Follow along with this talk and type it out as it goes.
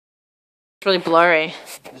It's really blurry.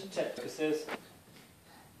 Just check focuses.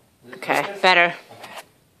 Okay, better.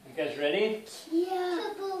 You guys ready?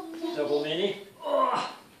 Yeah. Double mini.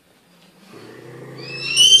 Oh.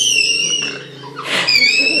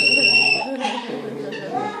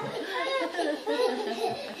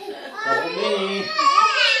 Double mini.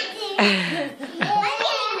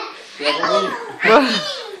 Double mini.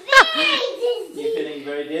 You feeling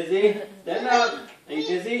very dizzy? Stand up. Are you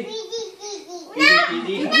dizzy? Dizzy. I'm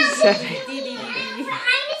going to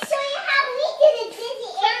show you how we did a dizzy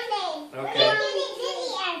airplane. Okay. We did a dizzy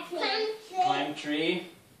airplane. Climb tree.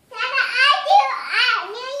 Dada,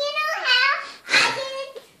 you know how? I did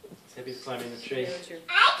it. Sebby's climbing the tree.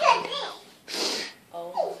 I could do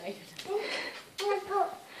Oh my it.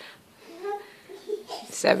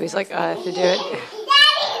 Sebby's like, I have to do it.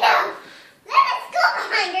 Daddy, no. Let us go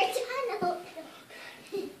behind your tunnel.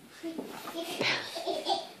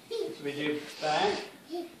 Should we do back?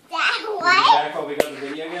 Dad, Do what? back while we got the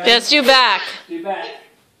video going? Let's do back. Do back.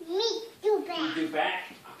 Me, do back. Do back.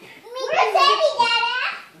 Okay. Where's Sebby, Dada?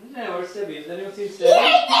 No, where's Sebby? Has anyone seen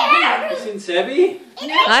Sebby? You seen Sebby?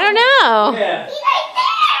 I don't know. Yeah. He's right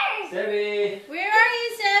there. Sebby. Where are you,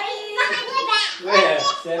 Sebby? Where?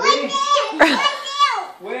 Sebby? Right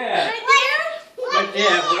Where? there. Right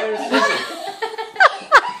there. Where's Sebby?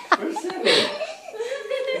 Where's Sebby?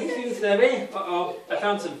 Have you seen Sebby? Uh-oh. I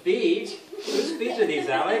found some feet. Whose feet are these,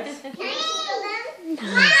 Alex? Can I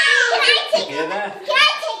tickle Hear them? that? Can I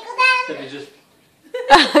tickle them? Sebby just...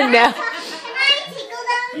 No. Can I tickle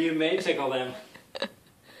them? You may tickle them.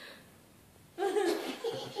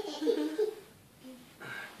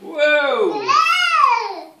 Whoa!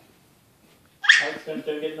 Alex, don't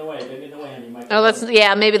get in the way. Don't get in the way, honey. You might Oh,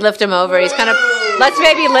 yeah, maybe lift him over. He's kind of, let's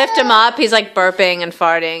maybe lift him up. He's like burping and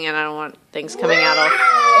farting, and I don't want things coming out all.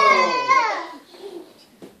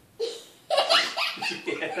 Did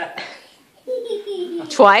you hear that?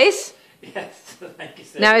 Twice? Yes. Thank you,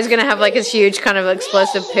 Sebby. Now he's gonna have like his huge kind of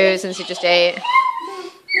explosive poo since he just ate.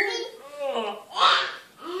 Oh,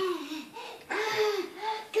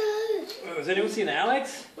 has anyone seen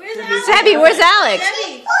Alex? Where's Sebby, Alex? Sebby, where's Alex?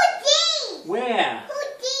 Sebby. Where?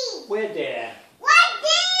 Where, Dare?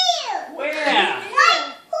 Where?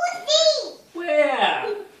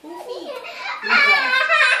 Where?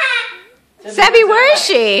 Sebby, where is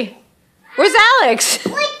she? Where's Alex?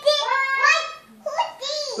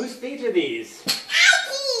 Whose feet are these?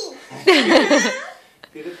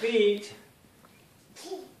 See the feet.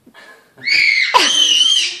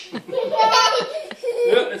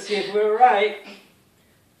 Let's see if we're right.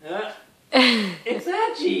 It's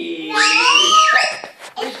Aggie.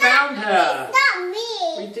 We found her. It's not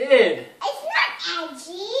me. We did. It's not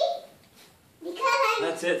Aggie. Because I'm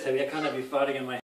That's it, Sebby. I can't have you farting in my